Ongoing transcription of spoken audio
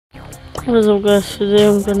What is up, guys? Today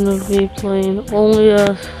I'm gonna be playing only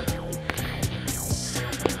as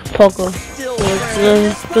Poco. So today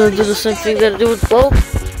I'm gonna do the same thing that I do with both,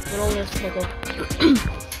 but only as Poco.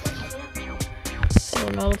 So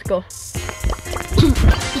now let's go.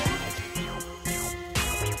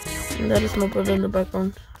 And that is my brother in the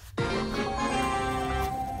background.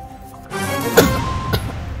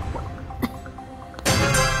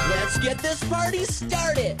 Let's get this party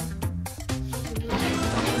started!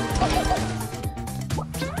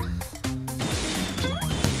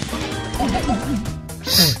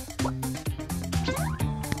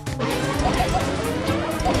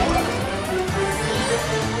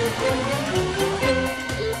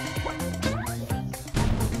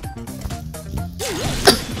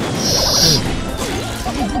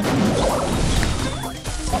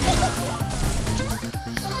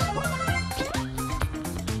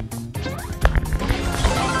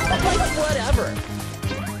 Whatever.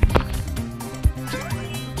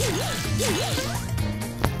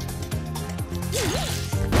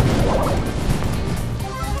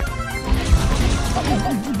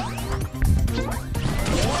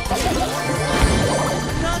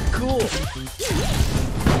 Not cool.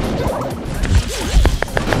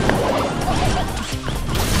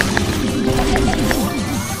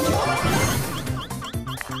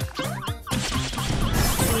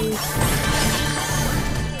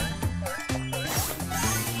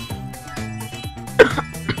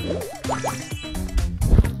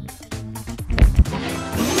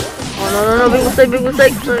 No, big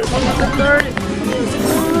mistake. Sorry.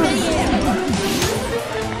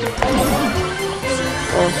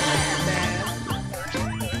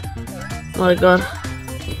 Oh my god.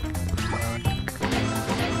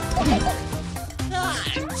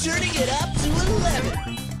 Turning it up to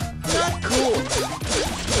 11. Not cool.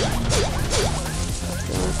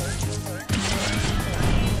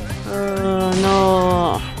 No.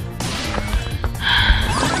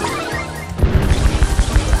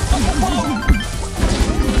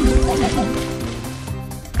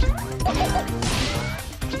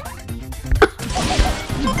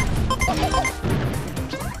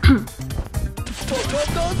 Poco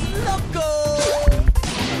goes loco.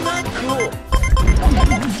 Not cool.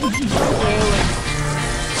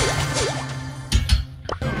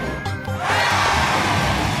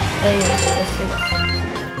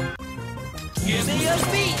 Give me a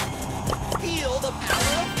beat. Feel the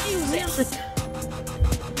power of music.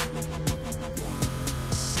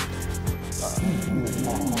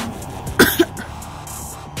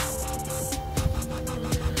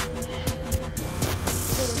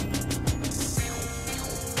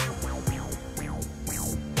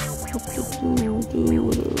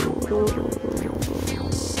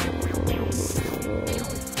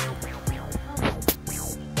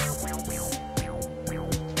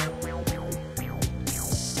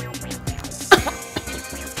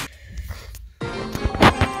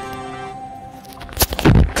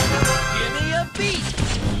 Give me a beat.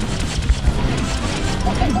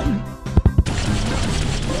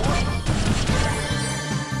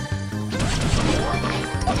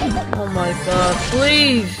 Oh my god,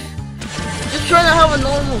 please! Just trying to have a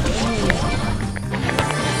normal game.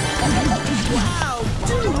 Wow,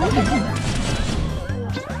 dude.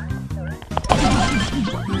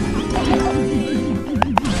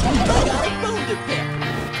 I got a bone to pick.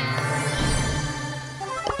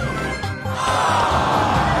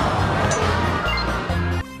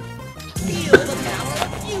 Feel the power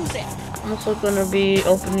of music. I'm also gonna be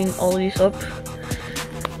opening all these up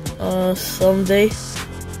someday.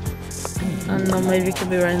 I don't know, maybe it could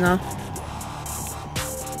be right now.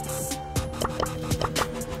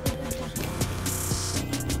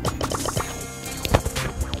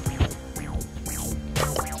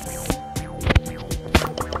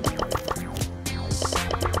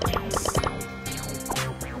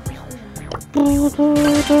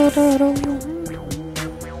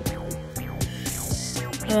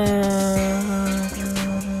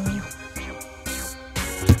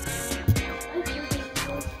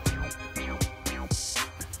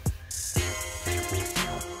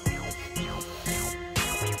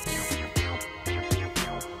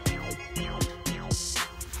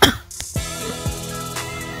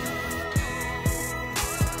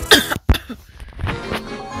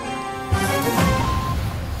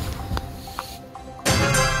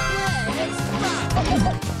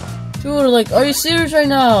 Dude, like, are you serious right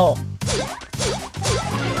now?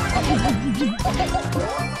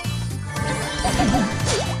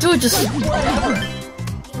 Dude, just...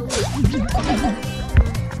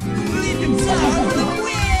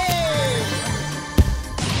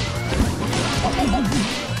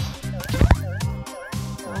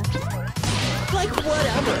 like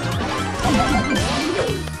whatever.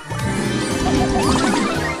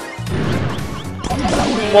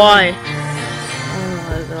 Why? Oh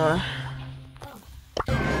my god.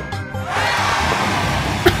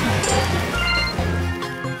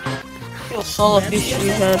 That's all the fish we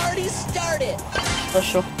had. Party started.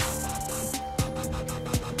 Special.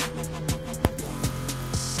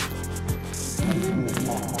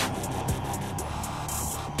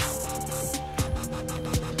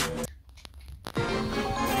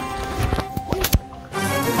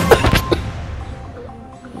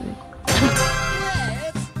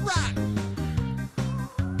 Let's rock.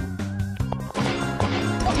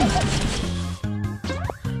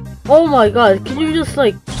 Oh my god, can you just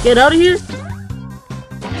like get out of here?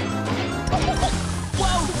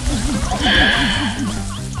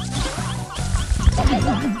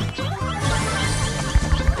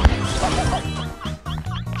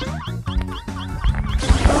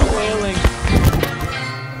 Wailing.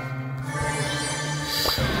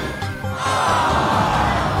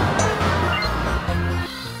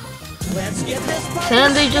 Let's get this party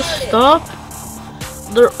Can they just started. stop?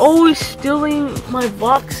 They're always stealing my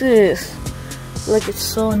boxes. Like, it's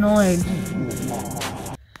so annoying.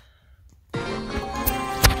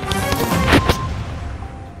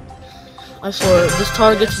 I swear, this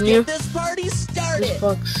target's Let's new. get this party started. This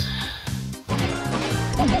box.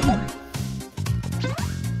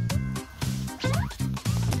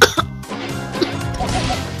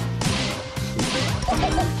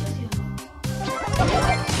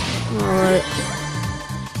 Alright.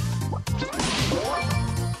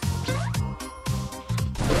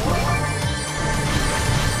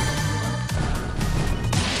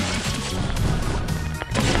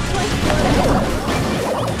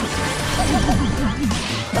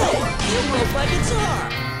 You broke my guitar.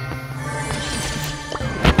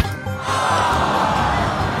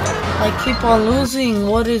 I keep on losing.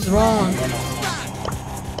 What is wrong? Let's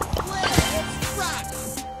rock.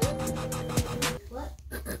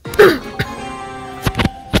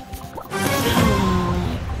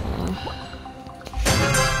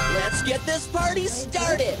 Let's get this party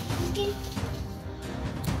started.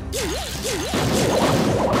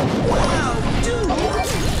 Wow, dude.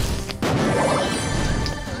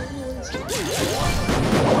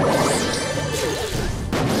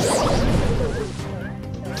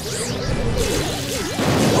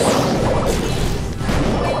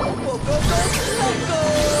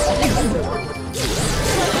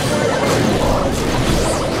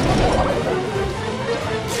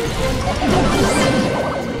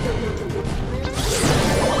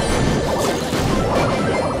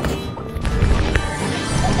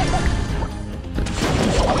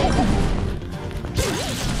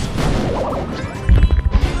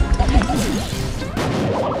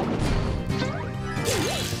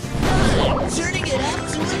 Poco, turning it up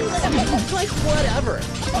to 11. Like whatever.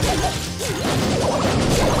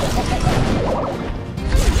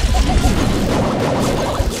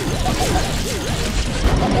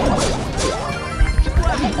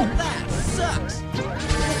 Wow, that sucks.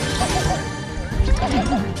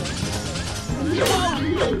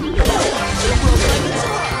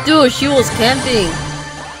 Dude, she was camping.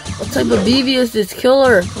 What type of BB is this? Kill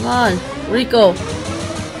her. Come on. Rico.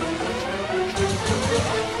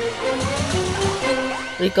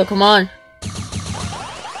 Rico, come on.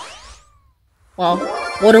 Wow.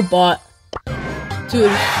 What a bot. Dude, she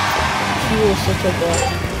was such a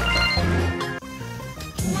bot.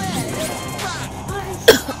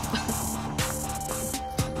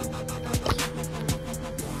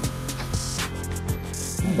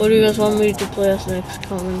 What do you guys want me to play as next?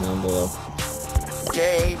 Comment down below.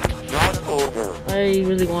 Game not over. I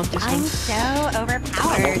really want these I'm ones. so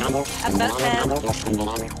overpowered.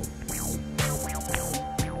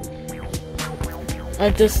 I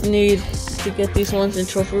just need to get these ones in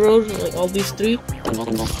Trophy Road, like all these three.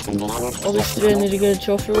 All these three I need to get in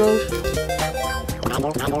Trophy Road.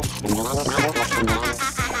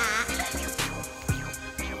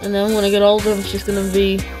 And then when I get all of them, it's just gonna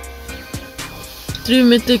be 3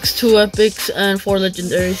 mythics, 2 epics, and 4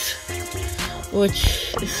 legendaries.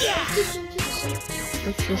 Which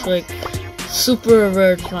is like super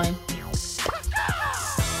rare to find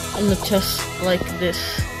in the chest like this.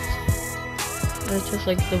 It's just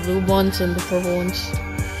like the blue ones and the purple ones.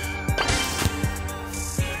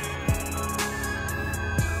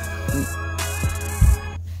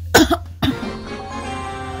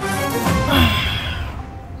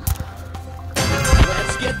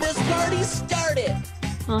 Let's get this party started.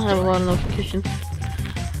 I have a lot of notifications.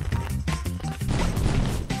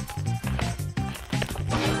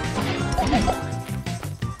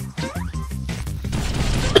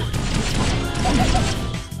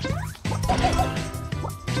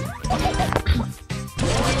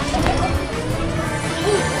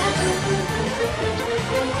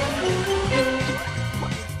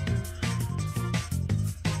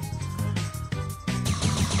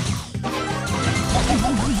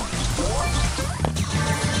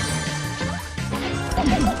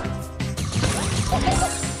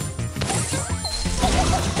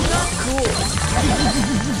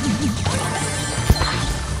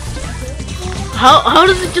 How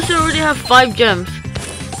does it just already have 5 gems?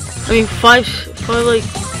 I mean, five like,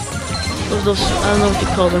 what are those? I don't know what you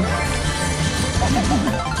call them.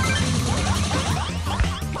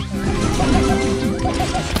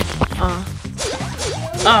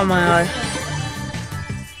 Oh my eye.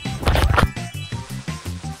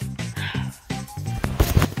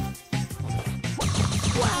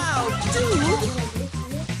 Wow, dude!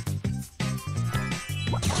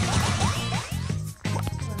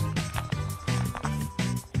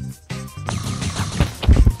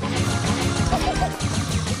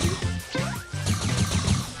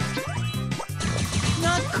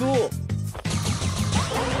 Not cool.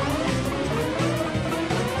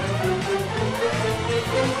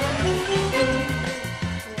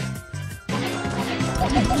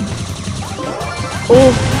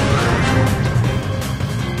 Oh.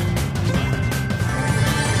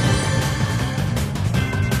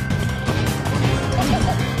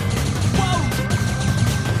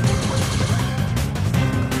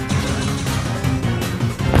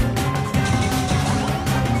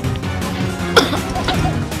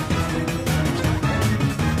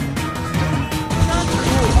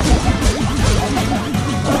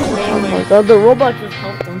 Oh my god, the robot just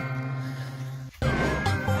helped him.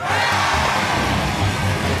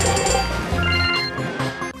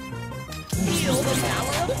 Feel the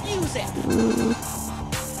power of music.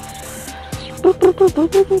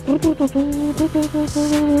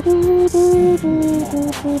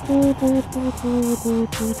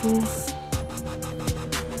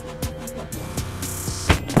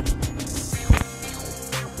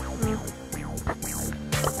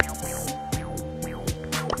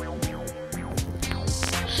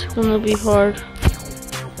 It's gonna be hard.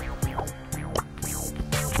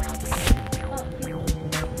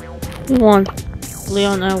 One.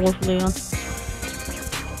 Leon, I work Leon.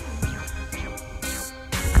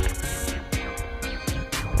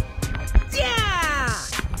 Yeah!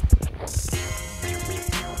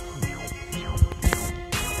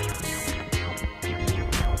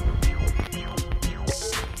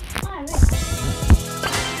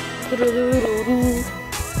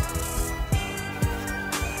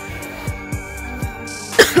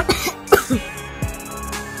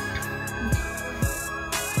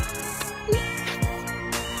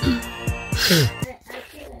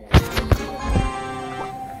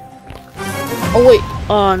 Oh wait.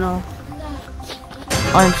 Oh no.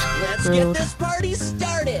 I'm Let's get screwed. this party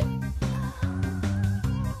started.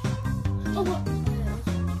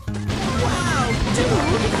 Wow, dude!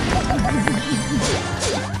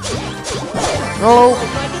 No.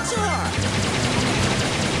 Hold my guitar.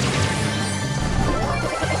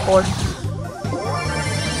 Of course.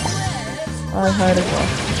 I had it well.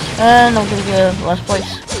 And I'm gonna get last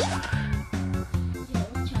place.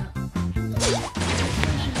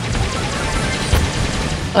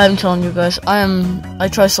 I'm telling you guys, I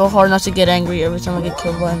try so hard not to get angry every time I get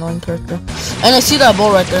killed by an annoying character. And I see that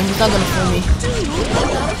ball right there, he's not gonna fool me. Dude, I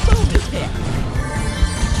got a phone to pick.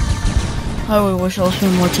 I really wish I was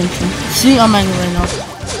paying more attention. See, I'm angry right now.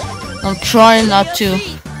 I'm trying not to,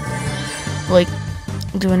 like,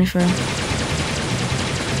 do anything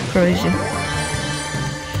crazy.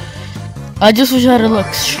 I just wish I had a,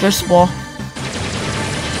 like, stress ball.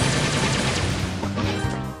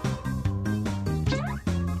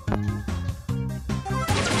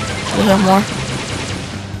 Do you have more?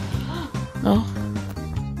 No?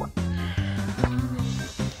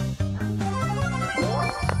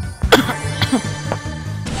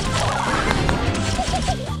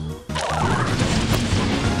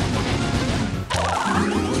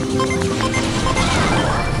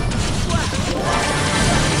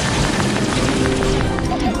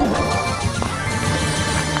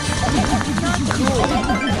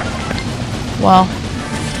 Wow.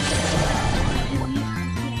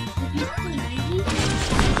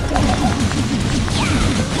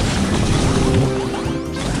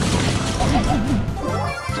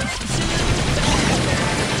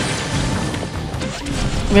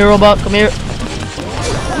 Come here, robot, come here.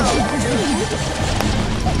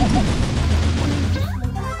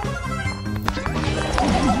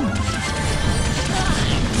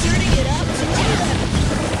 Turning it up to 10.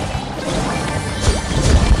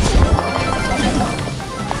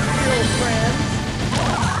 Real friends.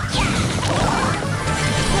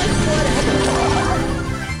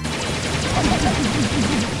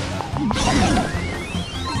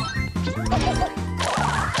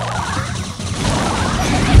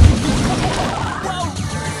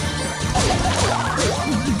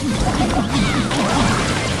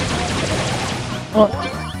 Oh.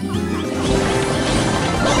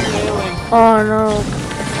 Oh no.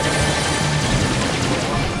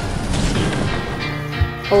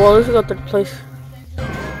 Oh well, this is got third place.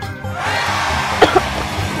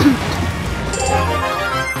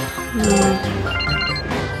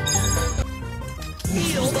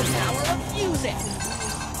 Feel the power of music.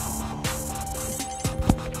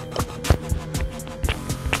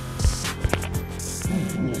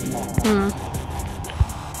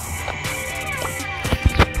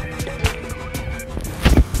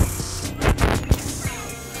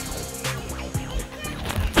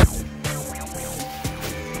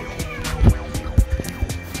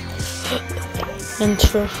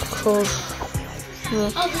 Intercourse. Oh,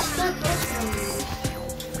 this is not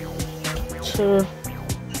Sure.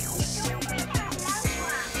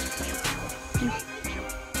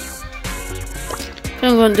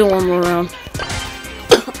 I'm gonna do one more round.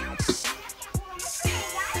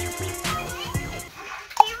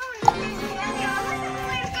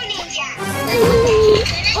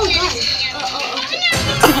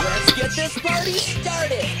 Let's get this party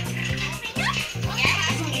started.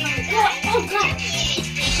 Oh, God.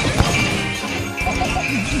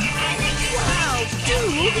 Wow,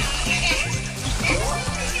 dude.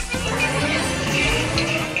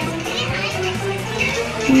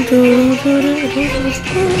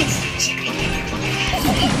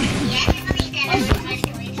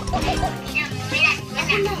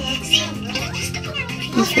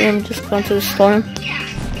 I'm just going to the storm.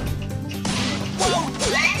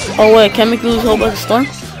 Oh wait, can we lose hope by the storm?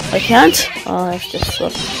 I can't? Oh, that's just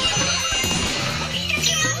sucks.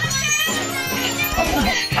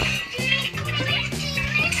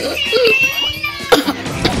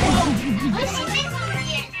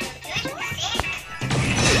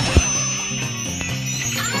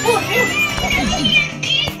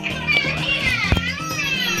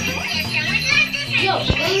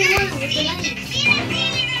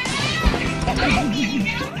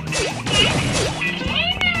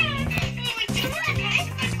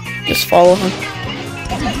 Just follow him.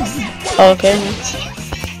 Oh, okay.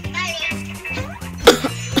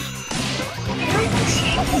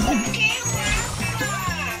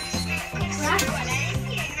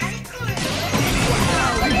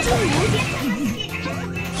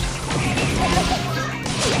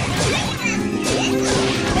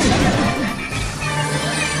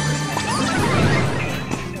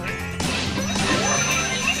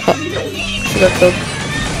 She got killed.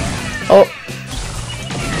 Oh.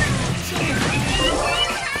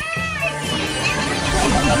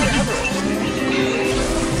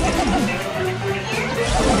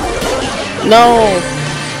 No!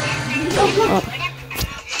 Oh.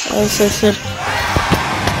 As I said.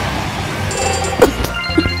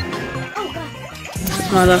 This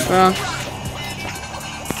is my last round.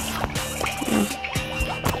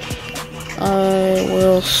 I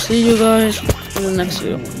will see you guys in the next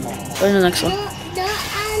video. Or in the next one.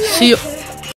 See you.